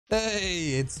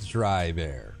Hey, it's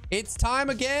Drybear. It's time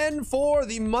again for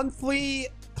the monthly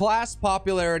class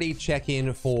popularity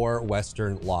check-in for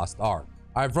Western Lost Ark.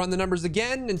 I've run the numbers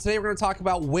again, and today we're going to talk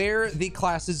about where the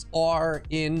classes are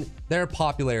in their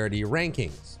popularity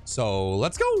rankings. So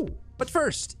let's go. But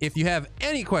first, if you have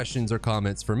any questions or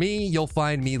comments for me, you'll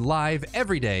find me live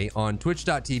every day on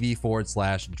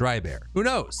twitch.tv/Drybear. Who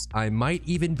knows? I might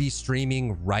even be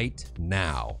streaming right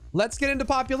now. Let's get into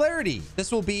popularity.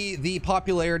 This will be the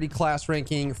popularity class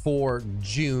ranking for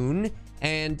June.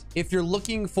 And if you're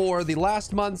looking for the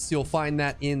last months, you'll find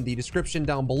that in the description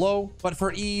down below. But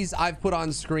for ease, I've put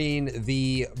on screen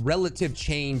the relative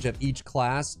change of each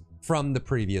class from the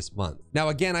previous month. Now,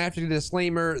 again, I have to do a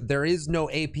disclaimer. There is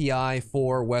no API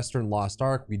for Western Lost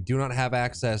Ark. We do not have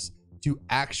access to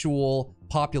actual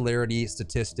popularity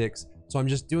statistics. So I'm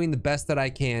just doing the best that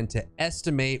I can to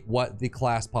estimate what the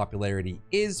class popularity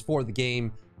is for the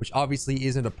game, which obviously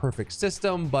isn't a perfect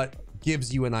system, but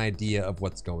gives you an idea of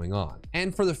what's going on.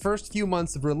 And for the first few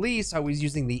months of release, I was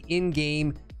using the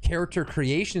in-game character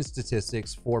creation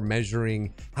statistics for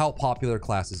measuring how popular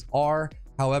classes are.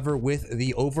 However, with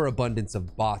the overabundance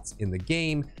of bots in the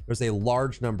game, there's a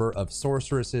large number of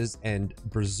sorceresses and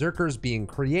berserkers being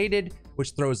created,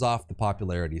 which throws off the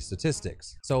popularity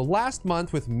statistics. So last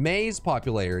month with May's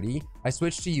popularity, I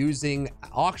switched to using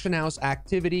auction house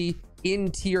activity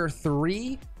in tier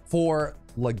 3 for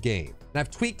the game. And I've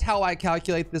tweaked how I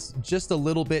calculate this just a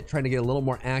little bit, trying to get a little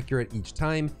more accurate each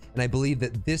time. And I believe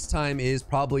that this time is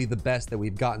probably the best that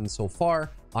we've gotten so far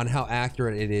on how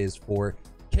accurate it is for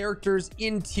characters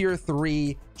in tier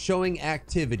 3 showing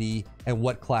activity and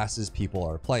what classes people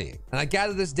are playing. And I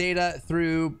gather this data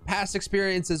through past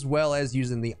experience as well as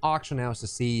using the auction house to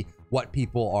see what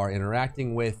people are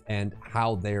interacting with and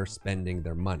how they're spending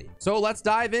their money. So let's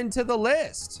dive into the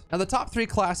list. Now, the top 3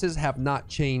 classes have not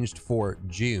changed for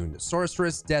June.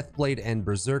 Sorceress, Deathblade, and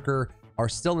Berserker are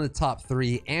still in the top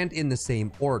 3 and in the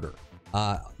same order.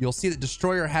 You'll see that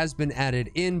Destroyer has been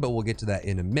added in, but we'll get to that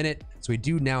in a minute. So we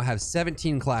do now have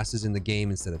 17 classes in the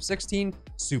game instead of 16.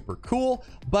 Super cool.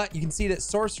 But you can see that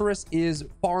Sorceress is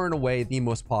far and away the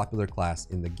most popular class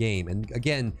in the game. And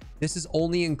again, this is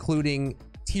only including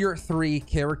tier 3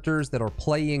 characters that are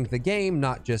playing the game,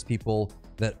 not just people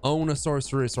that own a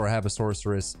Sorceress or have a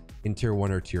Sorceress in tier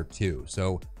 1 or tier 2.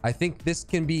 So I think this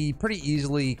can be pretty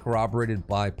easily corroborated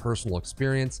by personal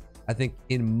experience. I think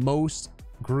in most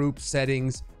group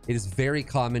settings, it is very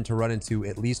common to run into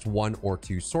at least 1 or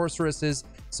 2 sorceresses.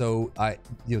 So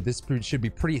this should be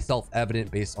pretty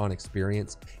self-evident based on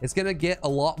experience. It's going to get a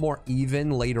lot more even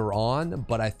later on,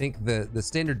 but I think the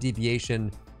standard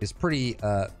deviation is pretty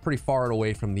far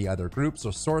away from the other groups. So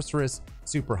sorceress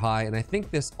super high, and I think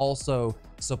this also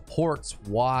supports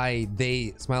why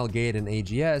Smilegate and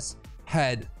AGS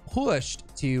had pushed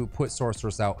to put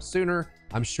sorceress out sooner.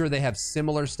 I'm sure they have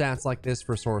similar stats like this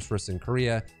for sorceress in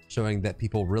Korea, showing that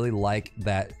people really like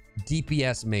that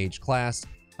DPS mage class,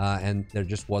 and there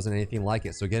just wasn't anything like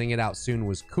it. So getting it out soon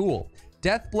was cool.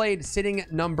 Deathblade sitting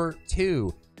at number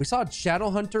 2. We saw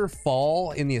Shadowhunter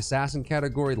fall in the assassin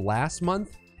category last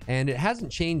month, and it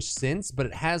hasn't changed since, but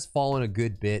it has fallen a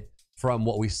good bit from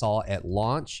what we saw at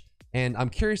launch. And I'm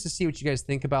curious to see what you guys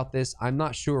think about this. I'm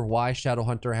not sure why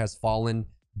Shadowhunter has fallen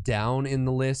down in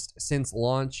the list since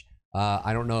launch.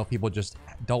 I don't know if people just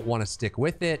don't want to stick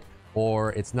with it,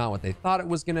 or it's not what they thought it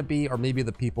was going to be, or maybe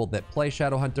the people that play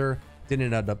Shadowhunter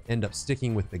didn't end up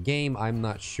sticking with the game. I'm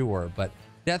not sure. But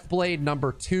Deathblade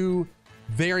number 2,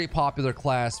 very popular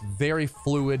class, very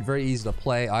fluid, very easy to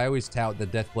play. I always tout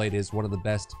that Deathblade is one of the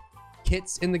best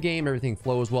kits in the game. Everything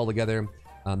flows well together.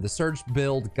 The Surge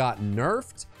build got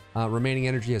nerfed. Remaining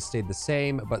energy has stayed the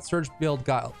same, but Surge build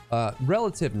got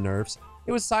relative nerfs.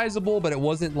 It was sizable, but it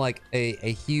wasn't like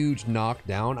a huge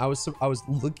knockdown. I was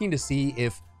looking to see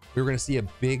if we were going to see a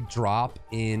big drop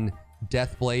in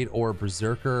Deathblade or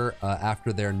Berserker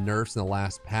after their nerfs in the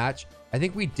last patch. I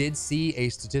think we did see a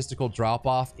statistical drop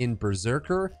off in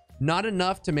Berserker, not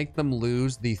enough to make them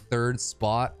lose the 3rd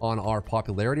spot on our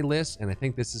popularity list. And I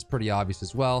think this is pretty obvious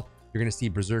as well. You're going to see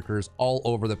Berserkers all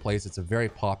over the place. It's a very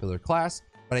popular class,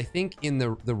 but I think in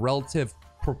the relative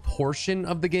proportion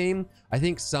of the game, I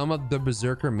think some of the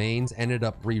Berserker mains ended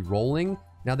up re-rolling.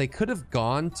 Now, they could have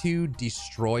gone to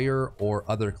Destroyer or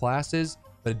other classes,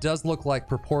 but it does look like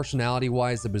proportionality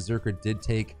wise, the Berserker did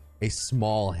take a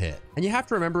small hit. And you have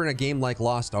to remember, in a game like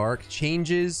Lost Ark,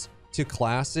 changes to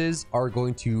classes are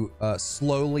going to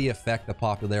slowly affect the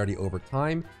popularity over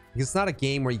time, because it's not a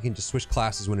game where you can just switch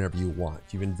classes whenever you want.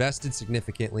 You've invested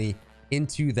significantly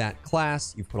into that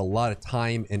class. You've put a lot of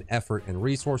time and effort and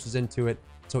resources into it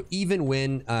So even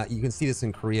when you can see this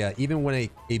in Korea, even when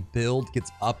a build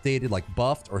gets updated, like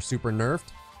buffed or super nerfed,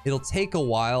 it'll take a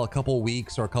while, a couple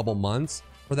weeks or a couple months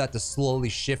for that to slowly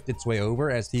shift its way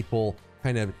over as people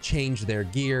kind of change their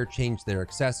gear, change their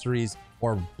accessories,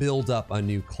 or build up a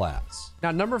new class.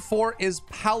 Now, number 4 is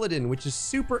Paladin, which is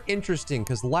super interesting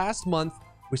because last month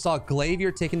we saw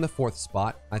Glavier taking the 4th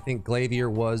spot. I think Glavier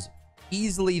was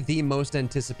easily the most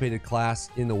anticipated class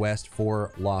in the West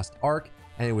for Lost Ark,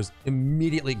 and it was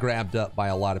immediately grabbed up by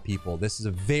a lot of people. This is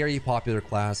a very popular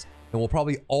class and will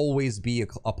probably always be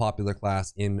a popular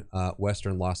class in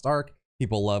Western Lost Ark.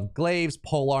 People love glaives,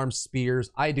 polearms, spears.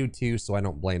 I do too, so I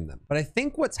don't blame them. But I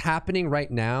think what's happening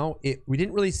right now, we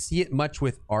didn't really see it much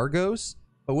with Argos,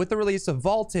 but with the release of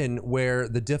Vulcan, where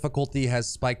the difficulty has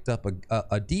spiked up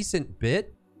a decent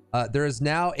bit, there is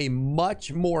now a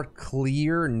much more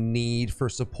clear need for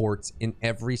supports in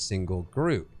every single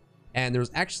group. And there's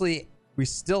actually, we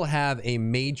still have a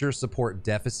major support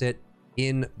deficit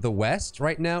in the West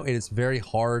right now. It is very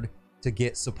hard to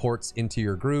get supports into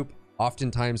your group.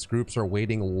 Oftentimes groups are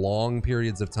waiting long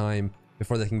periods of time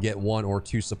before they can get 1 or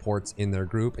 2 supports in their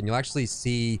group. And you'll actually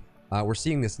see, we're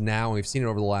seeing this now, and we've seen it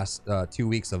over the last 2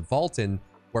 weeks of Vulcan,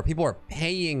 where people are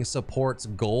paying supports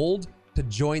gold to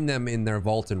join them in their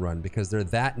Vulcan run because they're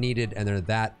that needed and they're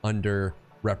that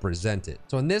underrepresented.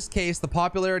 So in this case, the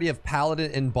popularity of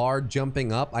Paladin and Bard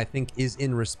jumping up, I think, is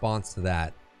in response to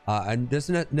that. And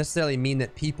doesn't necessarily mean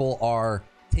that people are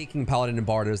taking Paladin and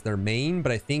Bard as their main,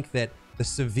 but I think that the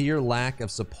severe lack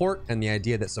of support and the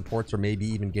idea that supports are maybe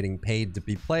even getting paid to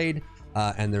be played,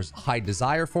 and there's high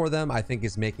desire for them, I think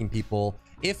is making people,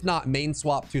 if not main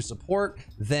swap to support,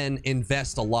 then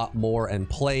invest a lot more and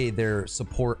play their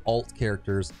support alt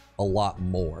characters a lot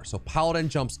more. So Paladin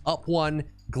jumps up 1,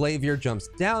 Glavier jumps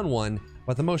down 1,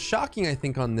 but the most shocking, I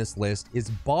think, on this list is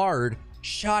Bard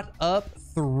shot up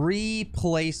 3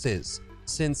 places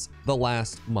since the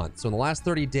last month. So in the last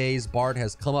 30 days, Bard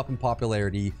has come up in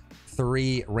popularity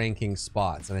 3 ranking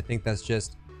spots. And I think that's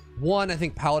just, one, I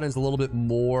think Paladin's a little bit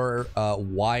more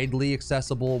widely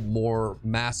accessible, more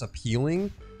mass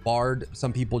appealing. Bard,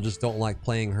 some people just don't like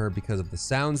playing her because of the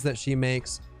sounds that she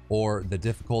makes or the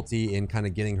difficulty in kind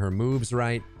of getting her moves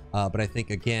right. But I think,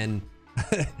 again,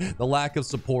 the lack of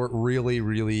support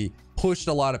really pushed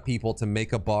a lot of people to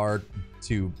make a Bard,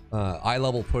 to eye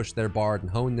level push their Bard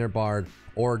and hone their Bard,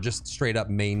 or just straight up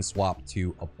main swap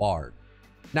to a Bard.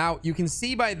 Now, you can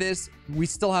see by this, we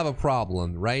still have a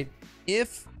problem, right?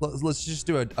 Let's just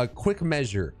do a quick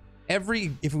measure. If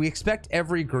we expect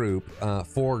every group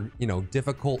for,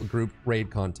 difficult group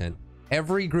raid content,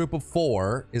 every group of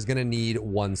 4 is going to need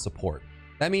 1 support.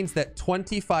 That means that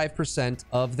 25%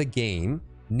 of the game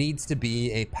needs to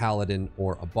be a Paladin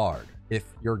or a Bard if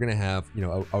you're going to have,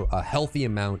 a healthy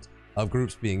amount of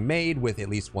groups being made with at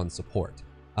least 1 support.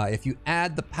 If you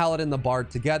add the Paladin and the Bard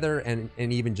together and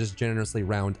even just generously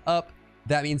round up,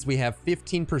 that means we have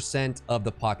 15% of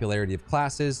the popularity of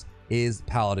classes is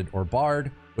Paladin or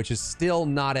Bard, which is still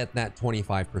not at that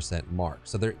 25% mark.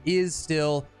 So there is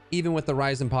still, even with the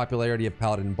rise in popularity of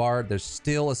Paladin and Bard, there's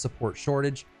still a support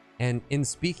shortage. And in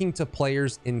speaking to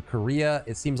players in Korea,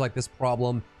 it seems like this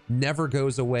problem never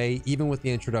goes away. Even with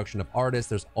the introduction of artists,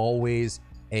 there's always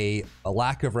a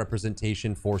lack of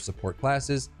representation for support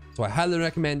classes. So I highly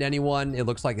recommend anyone. It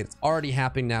looks like it's already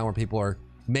happening now where people are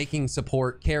making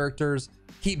support characters.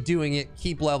 Keep doing it,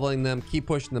 keep leveling them, keep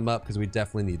pushing them up because we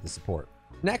definitely need the support.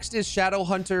 Next is Shadow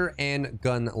Hunter and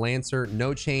Gun Lancer.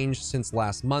 No change since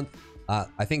last month.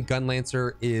 I think Gun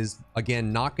Lancer is,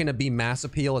 again, not going to be mass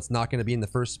appeal. It's not going to be in the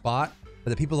first spot. But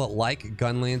the people that like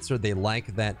Gun Lancer, they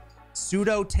like that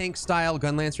pseudo tank style.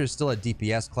 Gun Lancer is still a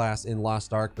DPS class in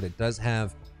Lost Ark, but it does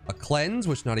have a cleanse,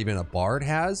 which not even a Bard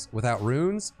has without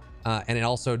runes. And it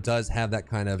also does have that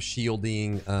kind of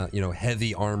shielding,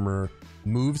 heavy armor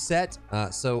move set.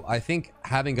 So I think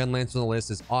having Gun Lancer on the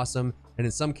list is awesome. And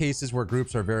in some cases where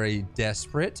groups are very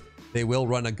desperate, they will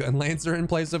run a Gun Lancer in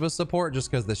place of a support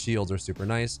just because the shields are super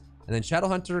nice. And then Shadow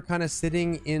Hunter kind of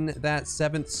sitting in that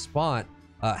 7th spot.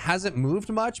 Hasn't moved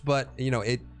much, but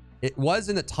it was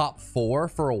in the top 4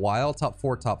 for a while, top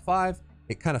 4, top 5.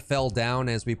 It kind of fell down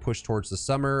as we pushed towards the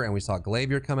summer and we saw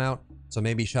Glavier come out. So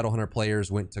maybe Shadowhunter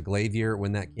players went to Glavier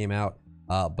when that came out.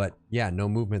 But yeah, no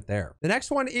movement there. The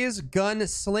next one is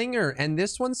Gunslinger, and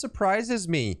this one surprises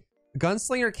me.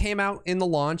 Gunslinger came out in the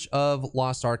launch of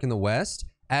Lost Ark in the West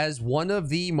as one of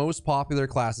the most popular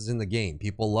classes in the game.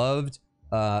 People loved,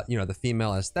 the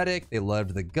female aesthetic. They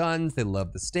loved the guns. They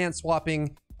loved the stance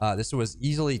swapping. This was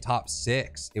easily top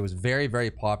 6. It was very,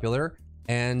 very popular.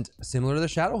 And similar to the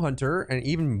Shadowhunter, and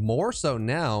even more so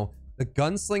now, the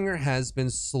Gunslinger has been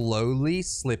slowly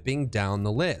slipping down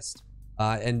the list.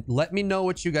 And let me know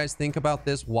what you guys think about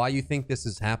this, why you think this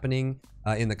is happening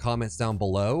in the comments down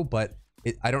below. But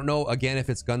I don't know, again, if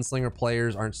it's gunslinger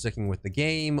players aren't sticking with the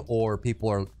game, or people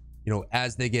are, you know,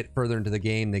 as they get further into the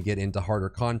game, they get into harder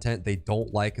content. They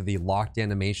don't like the locked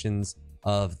animations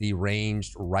of the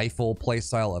ranged rifle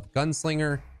playstyle of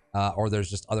gunslinger, or there's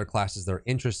just other classes they're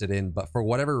interested in. But for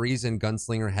whatever reason,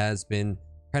 gunslinger has been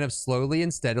kind of slowly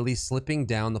and steadily slipping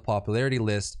down the popularity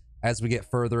list as we get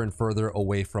further and further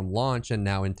away from launch and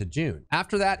now into June.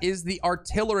 After that is the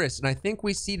artillerist, and I think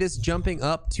we see this jumping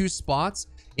up 2 spots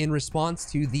in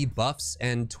response to the buffs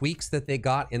and tweaks that they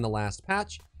got in the last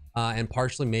patch, and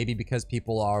partially maybe because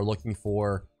people are looking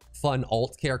for fun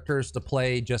alt characters to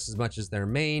play just as much as their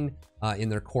main in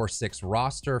their core 6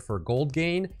 roster for gold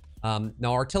gain.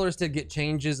 Now artillerist did get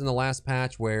changes in the last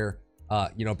patch where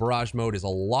you know, barrage mode is a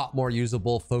lot more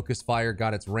usable. Focus fire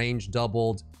got its range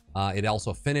doubled. It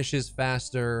also finishes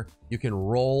faster. You can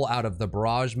roll out of the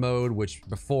barrage mode, which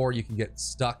before you can get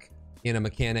stuck in a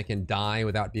mechanic and die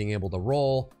without being able to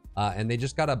roll. And they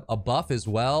just got a buff as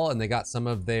well, and they got some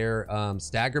of their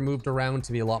stagger moved around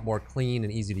to be a lot more clean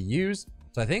and easy to use.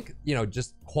 So I think, you know,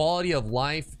 just quality of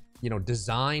life, you know,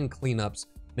 design cleanups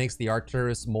makes the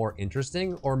artillerist more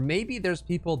interesting. Or maybe there's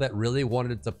people that really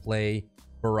wanted to play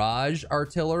barrage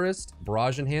artillerist,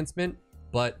 barrage enhancement,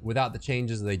 but without the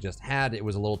changes they just had, it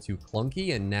was a little too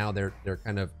clunky, and now they're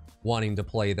kind of wanting to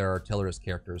play their artillerist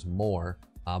characters more.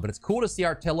 But it's cool to see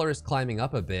artillerist climbing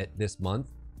up a bit this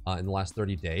month in the last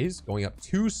 30 days, going up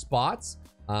 2 spots.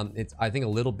 It's, I think, a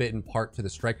little bit in part to the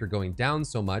striker going down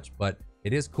so much, but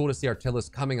it is cool to see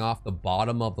artillerist coming off the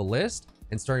bottom of the list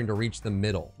and starting to reach the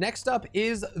middle. Next up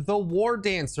is the War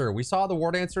Dancer. We saw the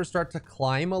War Dancer start to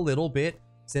climb a little bit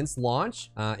since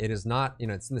launch. It is not, you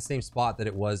know, it's in the same spot that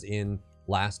it was in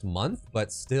last month,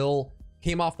 but still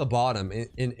came off the bottom.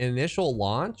 In initial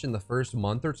launch, in the first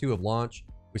month or 2 of launch,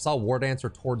 we saw War Dancer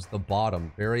towards the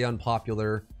bottom, very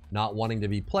unpopular, not wanting to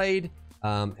be played.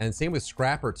 And same with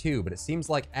Scrapper too, but it seems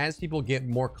like as people get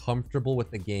more comfortable with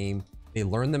the game, they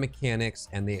learn the mechanics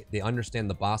and they understand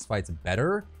the boss fights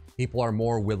better, people are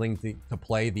more willing to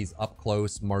play these up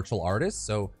close martial artists.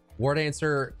 So War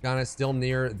Dancer kind of still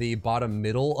near the bottom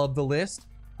middle of the list.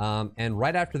 And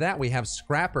right after that, we have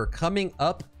Scrapper coming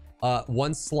up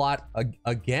 1 slot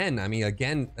again. I mean,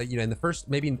 again, you know, in the first,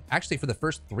 maybe actually for the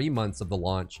first 3 months of the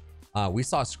launch, we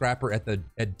saw Scrapper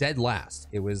at dead last.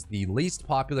 It was the least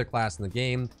popular class in the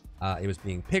game. It was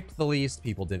being picked the least.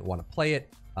 People didn't want to play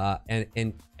it.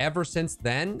 And ever since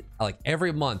then, like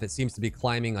every month, it seems to be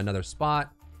climbing another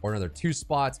spot or another 2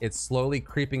 spots. It's slowly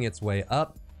creeping its way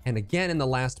up. And again, in the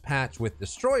last patch with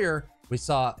Destroyer, we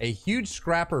saw a huge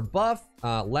Scrapper buff,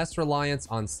 less reliance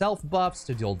on self buffs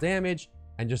to deal damage,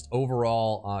 and just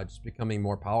overall just becoming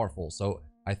more powerful. So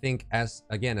I think as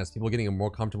people getting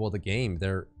more comfortable with the game,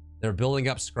 they're building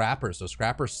up Scrapper. So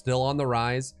Scrapper's still on the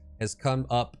rise, has come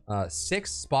up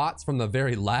 6 spots from the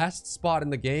very last spot in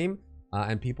the game.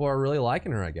 And people are really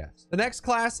liking her, I guess. The next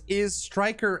class is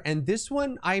Striker, and this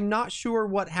one, I'm not sure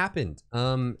what happened.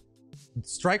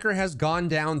 Striker has gone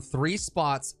down 3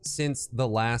 spots since the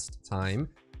last time.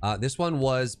 This one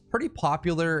was pretty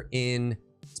popular in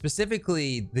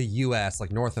specifically the US,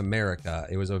 like North America.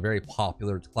 It was a very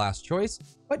popular class choice,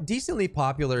 but decently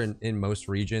popular in most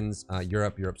regions.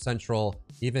 Europe Central,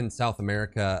 even South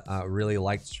America really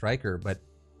liked Striker. But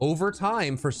over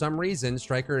time, for some reason,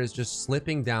 Striker is just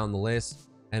slipping down the list.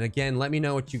 And again, let me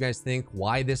know what you guys think,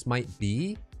 why this might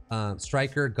be.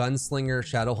 Striker, Gunslinger,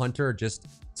 Shadowhunter just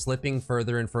slipping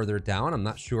further and further down. I'm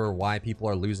not sure why people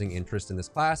are losing interest in this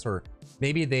class, or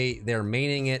maybe they're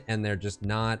maining it and they're just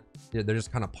not, they're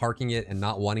just kind of parking it and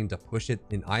not wanting to push it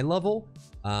in eye level.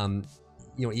 You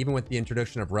know, even with the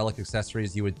introduction of relic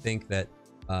accessories, you would think that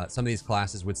some of these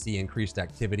classes would see increased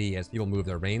activity as people move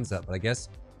their reins up, but I guess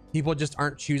people just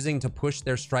aren't choosing to push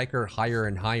their Striker higher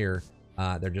and higher.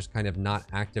 They're just kind of not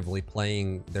actively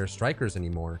playing their Strikers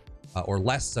anymore, or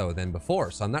less so than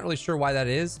before. So I'm not really sure why that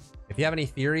is. If you have any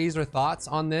theories or thoughts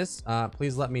on this,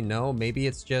 please let me know. Maybe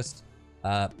it's just,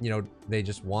 you know, they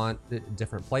just want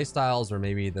different play styles, or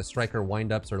maybe the Striker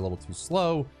windups are a little too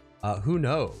slow. Who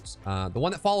knows? The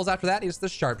one that follows after that is the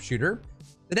Sharpshooter.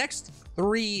 The next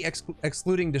 3,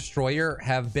 excluding Destroyer,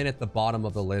 have been at the bottom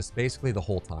of the list basically the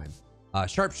whole time.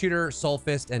 Sharpshooter,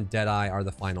 Soulfist, and Deadeye are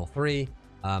the final 3.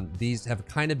 These have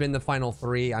kind of been the final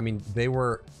 3. I mean, they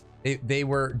were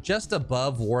just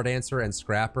above War Dancer and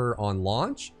Scrapper on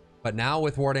launch, but now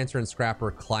with War Dancer and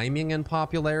Scrapper climbing in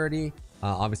popularity,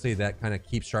 obviously that kind of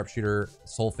keeps Sharpshooter,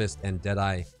 Soulfist, and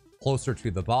Deadeye closer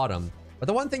to the bottom. But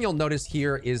the one thing you'll notice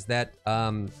here is that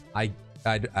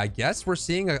I guess we're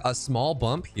seeing a small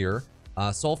bump here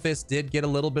Soulfist did get a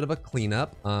little bit of a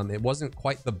cleanup. It wasn't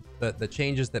quite the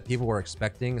changes that people were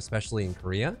expecting, especially in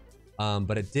Korea.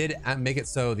 But it did make it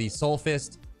so the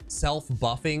Soulfist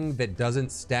self-buffing that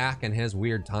doesn't stack and has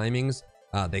weird timings,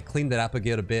 they cleaned that up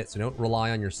a bit, so don't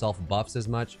rely on your self-buffs as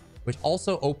much, which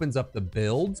also opens up the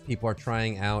builds. People are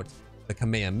trying out the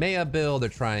Kamehameha build. They're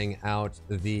trying out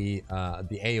the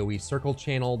AoE circle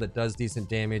channel that does decent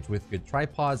damage with good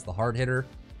tripods, the hard hitter.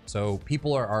 So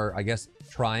people are I guess,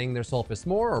 trying their Soulfist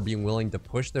more or being willing to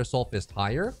push their Soulfist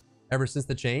higher ever since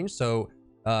the change. So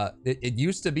it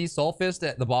used to be Soulfist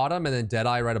at the bottom and then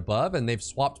Deadeye right above, and they've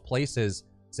swapped places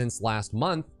since last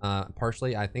month,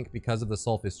 partially, I think, because of the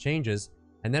Soulfist changes.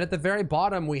 And then at the very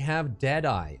bottom, we have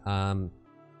Deadeye.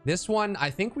 This one,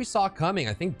 I think we saw coming.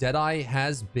 I think Deadeye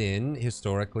has been,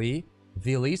 historically,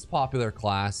 the least popular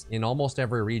class in almost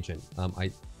every region.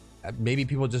 Maybe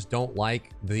people just don't like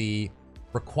the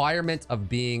requirement of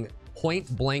being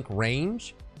point-blank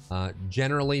range.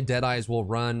 Generally, Deadeyes will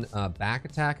run back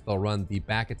attack. They'll run the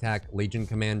back attack Legion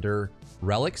Commander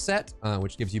Relic set,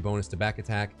 which gives you bonus to back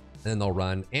attack. And then they'll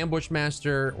run Ambush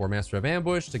Master or Master of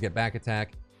Ambush to get back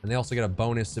attack. And they also get a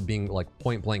bonus to being like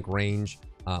point-blank range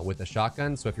with a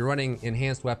shotgun. So if you're running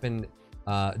enhanced weapon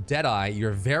Deadeye,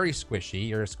 you're very squishy.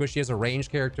 You're squishy as a range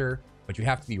character, but you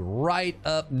have to be right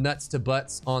up nuts to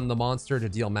butts on the monster to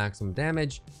deal maximum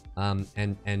damage.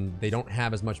 And they don't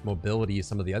have as much mobility as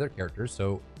some of the other characters.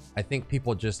 So I think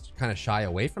people just kind of shy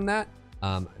away from that.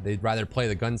 They'd rather play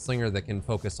the gunslinger that can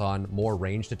focus on more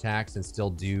ranged attacks and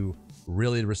still do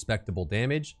really respectable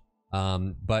damage.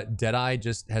 But Deadeye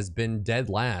just has been dead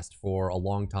last for a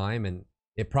long time, and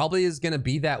it probably is going to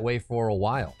be that way for a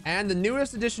while. And the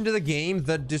newest addition to the game,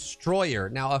 the Destroyer.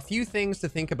 Now, a few things to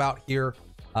think about here.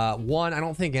 One, I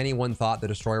don't think anyone thought the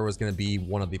Destroyer was going to be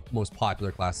one of the most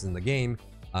popular classes in the game.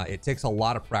 It takes a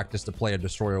lot of practice to play a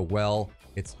Destroyer well.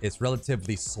 It's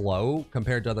relatively slow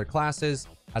compared to other classes,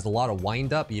 has a lot of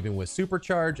wind up, even with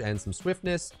supercharge and some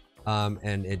swiftness.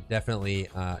 And it definitely,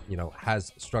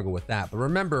 has struggled with that. But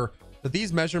remember that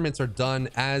these measurements are done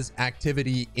as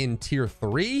activity in tier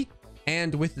 3.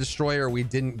 And with Destroyer, we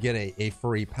didn't get a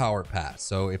free power pass.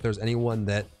 So if there's anyone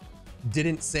that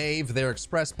didn't save their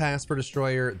Express Pass for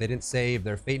Destroyer, they didn't save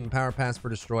their Fate and Power Pass for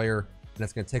Destroyer, and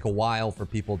that's going to take a while for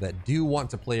people that do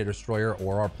want to play a Destroyer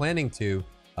or are planning to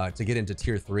get into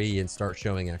tier 3 and start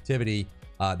showing activity.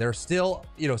 There's still,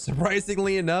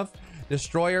 surprisingly enough,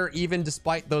 Destroyer, even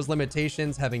despite those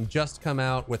limitations, having just come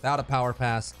out without a power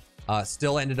pass,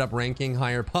 still ended up ranking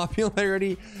higher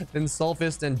popularity than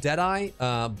Soulfist and Deadeye,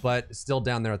 but still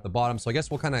down there at the bottom. So I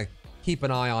guess we'll kind of keep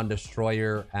an eye on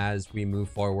Destroyer as we move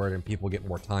forward and people get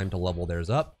more time to level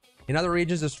theirs up. In other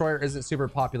regions, Destroyer isn't super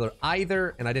popular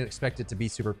either, and I didn't expect it to be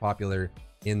super popular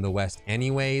in the West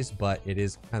anyways, but it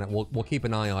is kind of, we'll keep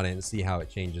an eye on it and see how it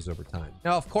changes over time.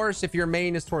 Now, of course, if your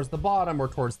main is towards the bottom or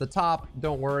towards the top,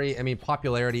 don't worry. I mean,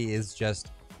 popularity is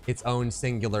just its own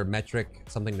singular metric,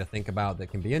 something to think about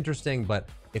that can be interesting. But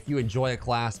if you enjoy a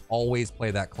class, always play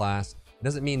that class. It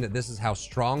doesn't mean that this is how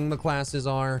strong the classes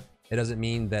are. It doesn't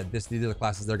mean that these are the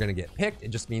classes they're going to get picked. It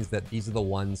just means that these are the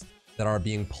ones that are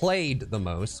being played the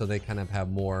most. So they kind of have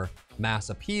more mass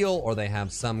appeal, or they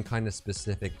have some kind of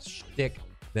specific shtick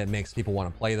that makes people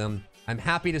want to play them. I'm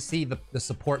happy to see the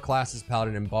support classes,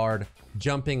 Paladin and Bard,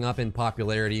 jumping up in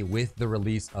popularity with the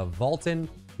release of Vulcan.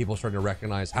 People starting to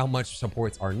recognize how much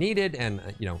supports are needed, and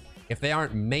if they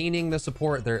aren't maining the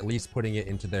support, they're at least putting it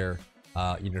into their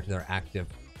to their active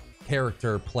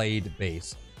character played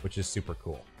base, which is super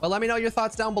cool. But let me know your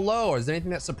thoughts down below. Is there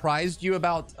anything that surprised you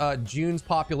about June's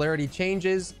popularity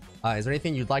changes? Is there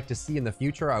anything you'd like to see in the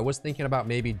future? I was thinking about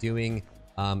maybe doing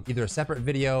either a separate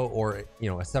video or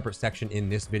a separate section in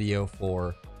this video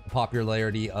for the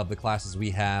popularity of the classes we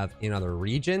have in other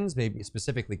regions, maybe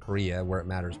specifically Korea, where it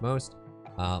matters most.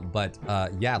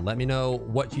 Yeah, let me know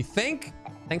what you think.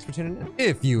 Thanks for tuning in.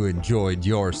 If you enjoyed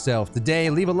yourself today,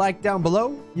 leave a like down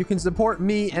below. You can support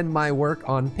me and my work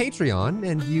on Patreon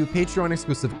and view Patreon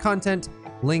exclusive content,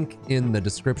 link in the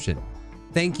description.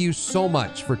 Thank you so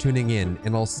much for tuning in,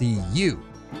 and I'll see you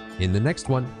in the next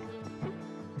one.